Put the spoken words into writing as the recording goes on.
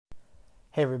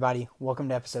Hey everybody, welcome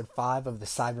to episode 5 of the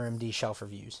CyberMD Shelf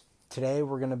Reviews. Today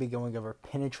we're going to be going over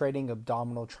penetrating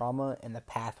abdominal trauma and the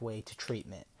pathway to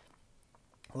treatment.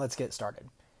 Let's get started.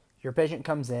 Your patient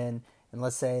comes in and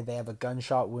let's say they have a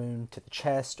gunshot wound to the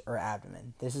chest or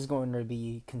abdomen. This is going to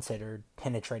be considered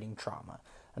penetrating trauma.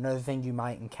 Another thing you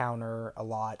might encounter a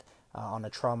lot on a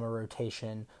trauma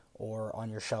rotation or on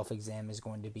your shelf exam is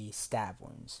going to be stab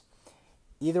wounds.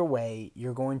 Either way,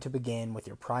 you're going to begin with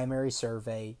your primary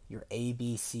survey, your A,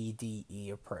 B, C, D, E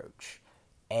approach.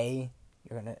 A,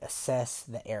 you're going to assess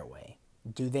the airway.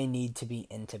 Do they need to be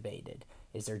intubated?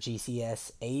 Is their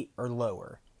GCS 8 or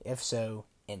lower? If so,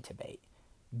 intubate.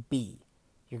 B,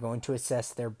 you're going to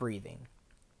assess their breathing.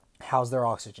 How's their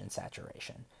oxygen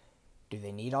saturation? Do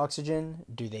they need oxygen?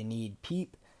 Do they need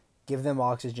PEEP? Give them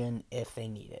oxygen if they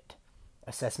need it.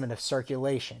 Assessment of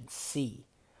circulation, C.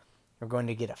 We're going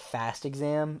to get a fast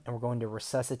exam, and we're going to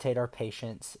resuscitate our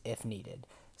patients if needed.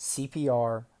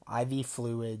 CPR, IV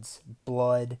fluids,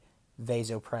 blood,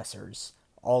 vasopressors,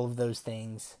 all of those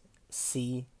things.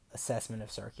 C, assessment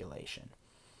of circulation.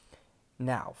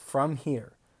 Now, from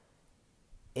here,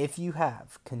 if you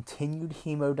have continued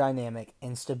hemodynamic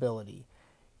instability,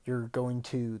 you're going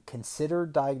to consider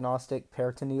diagnostic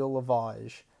peritoneal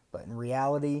lavage, but in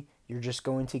reality, you're just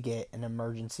going to get an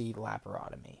emergency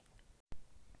laparotomy.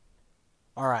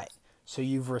 Alright, so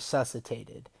you've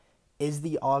resuscitated. Is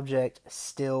the object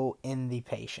still in the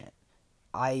patient?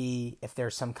 I.e., if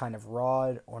there's some kind of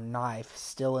rod or knife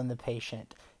still in the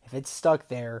patient, if it's stuck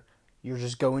there, you're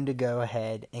just going to go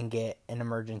ahead and get an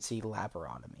emergency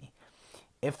laparotomy.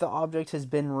 If the object has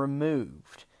been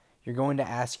removed, you're going to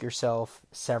ask yourself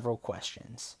several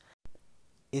questions.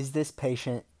 Is this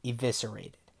patient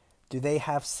eviscerated? Do they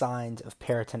have signs of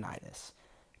peritonitis?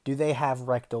 Do they have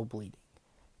rectal bleeding?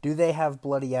 Do they have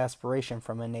bloody aspiration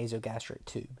from a nasogastric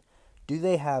tube? Do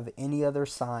they have any other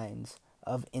signs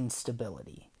of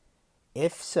instability?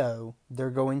 If so,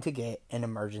 they're going to get an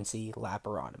emergency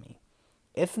laparotomy.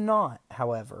 If not,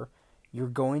 however, you're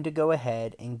going to go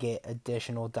ahead and get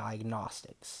additional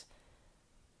diagnostics.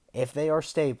 If they are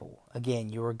stable, again,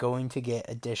 you are going to get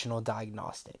additional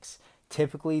diagnostics.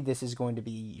 Typically, this is going to be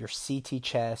your CT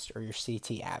chest or your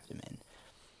CT abdomen.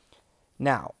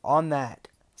 Now, on that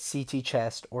CT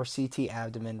chest or CT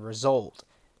abdomen result,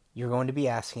 you're going to be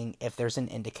asking if there's an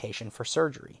indication for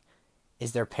surgery.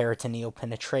 Is there peritoneal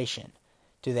penetration?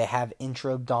 Do they have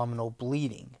intra-abdominal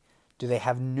bleeding? Do they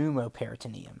have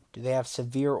pneumoperitoneum? Do they have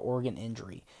severe organ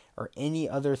injury? Or any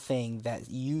other thing that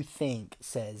you think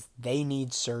says they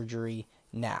need surgery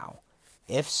now?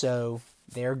 If so,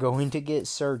 they're going to get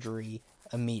surgery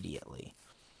immediately.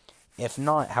 If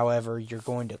not, however, you're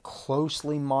going to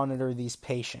closely monitor these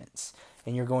patients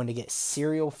and you're going to get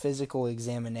serial physical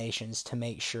examinations to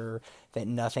make sure that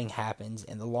nothing happens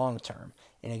in the long term.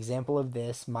 An example of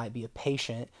this might be a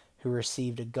patient who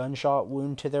received a gunshot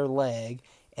wound to their leg,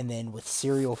 and then with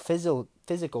serial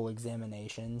physical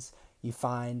examinations, you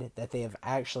find that they have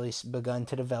actually begun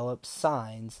to develop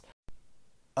signs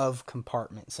of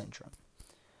compartment syndrome.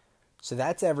 So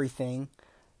that's everything,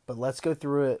 but let's go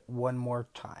through it one more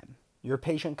time. Your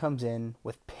patient comes in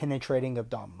with penetrating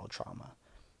abdominal trauma.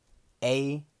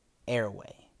 A,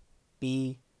 airway.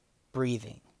 B,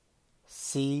 breathing.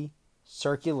 C,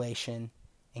 circulation,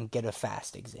 and get a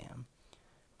fast exam.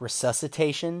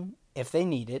 Resuscitation, if they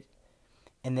need it,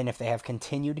 and then if they have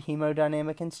continued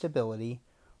hemodynamic instability,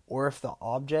 or if the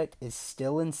object is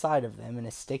still inside of them and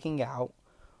is sticking out,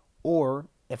 or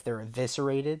if they're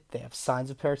eviscerated, they have signs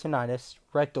of peritonitis,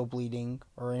 rectal bleeding,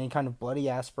 or any kind of bloody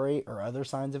aspirate or other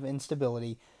signs of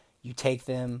instability, you take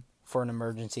them for an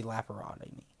emergency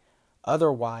laparotomy.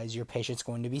 Otherwise, your patient's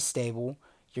going to be stable.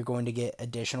 You're going to get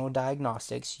additional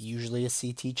diagnostics, usually a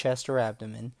CT chest or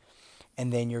abdomen,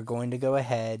 and then you're going to go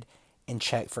ahead and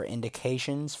check for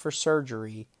indications for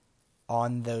surgery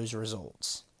on those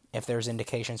results. If there's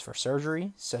indications for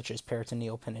surgery, such as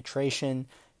peritoneal penetration,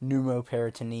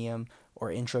 pneumoperitoneum,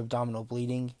 or intra-abdominal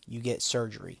bleeding, you get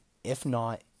surgery. If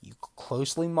not, you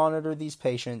closely monitor these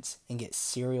patients and get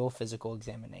serial physical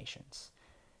examinations.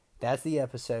 That's the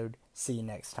episode. See you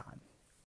next time.